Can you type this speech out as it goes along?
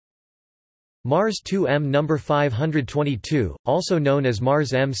Mars 2M No. 522, also known as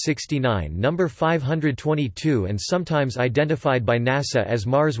Mars M69 No. 522 and sometimes identified by NASA as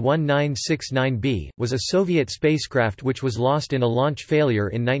Mars 1969b, was a Soviet spacecraft which was lost in a launch failure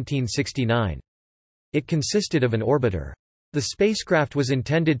in 1969. It consisted of an orbiter. The spacecraft was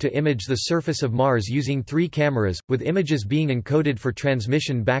intended to image the surface of Mars using 3 cameras, with images being encoded for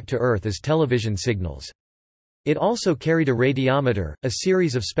transmission back to Earth as television signals. It also carried a radiometer, a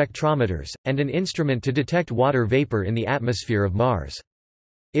series of spectrometers, and an instrument to detect water vapor in the atmosphere of Mars.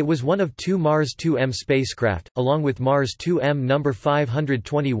 It was one of 2 Mars 2M spacecraft, along with Mars 2M No.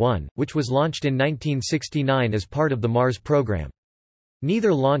 521, which was launched in 1969 as part of the Mars program.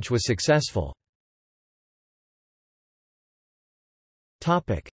 Neither launch was successful.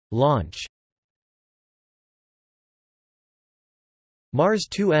 Launch. Mars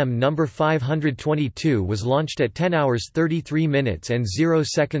 2M No. 522 was launched at 10 hours 33 minutes and 0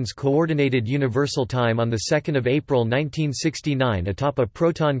 seconds Coordinated Universal Time on 2 April 1969 atop a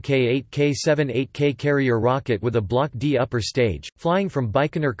Proton K8K78K carrier rocket with a Block D upper stage, flying from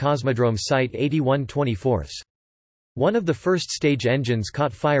Baikonur Cosmodrome Site 81/24. One of the first stage engines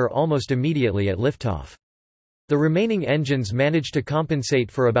caught fire almost immediately at liftoff. The remaining engines managed to compensate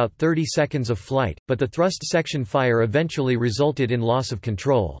for about 30 seconds of flight, but the thrust section fire eventually resulted in loss of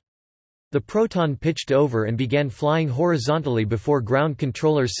control. The Proton pitched over and began flying horizontally before ground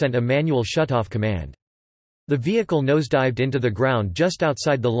controllers sent a manual shutoff command. The vehicle nosedived into the ground just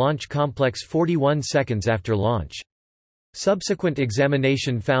outside the launch complex 41 seconds after launch. Subsequent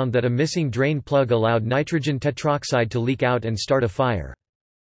examination found that a missing drain plug allowed nitrogen tetroxide to leak out and start a fire.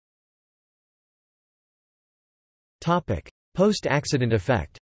 Post-accident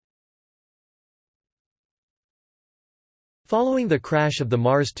effect. Following the crash of the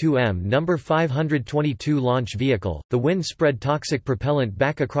Mars 2M No. 522 launch vehicle, the wind spread toxic propellant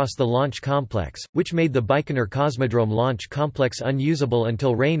back across the launch complex, which made the Baikonur Cosmodrome launch complex unusable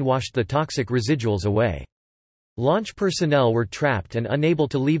until rain washed the toxic residuals away. Launch personnel were trapped and unable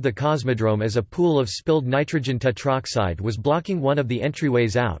to leave the Cosmodrome as a pool of spilled nitrogen tetroxide was blocking one of the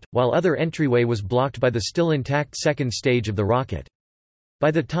entryways out, while other entryway was blocked by the still intact second stage of the rocket. By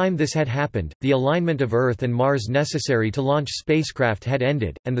the time this had happened, the alignment of Earth and Mars necessary to launch spacecraft had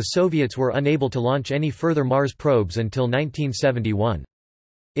ended, and the Soviets were unable to launch any further Mars probes until 1971.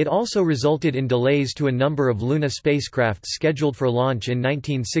 It also resulted in delays to a number of Luna spacecraft scheduled for launch in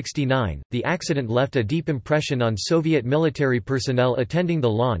 1969. The accident left a deep impression on Soviet military personnel attending the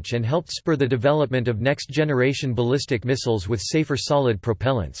launch and helped spur the development of next-generation ballistic missiles with safer solid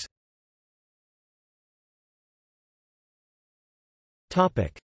propellants.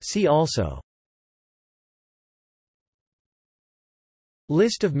 Topic: See also.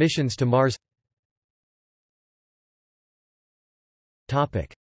 List of missions to Mars.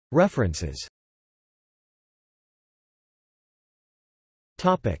 Topic: References.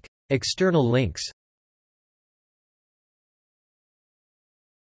 External links.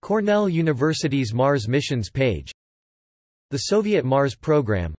 Cornell University's Mars missions page. The Soviet Mars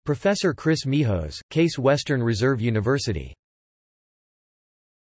program, Professor Chris Mihos, Case Western Reserve University.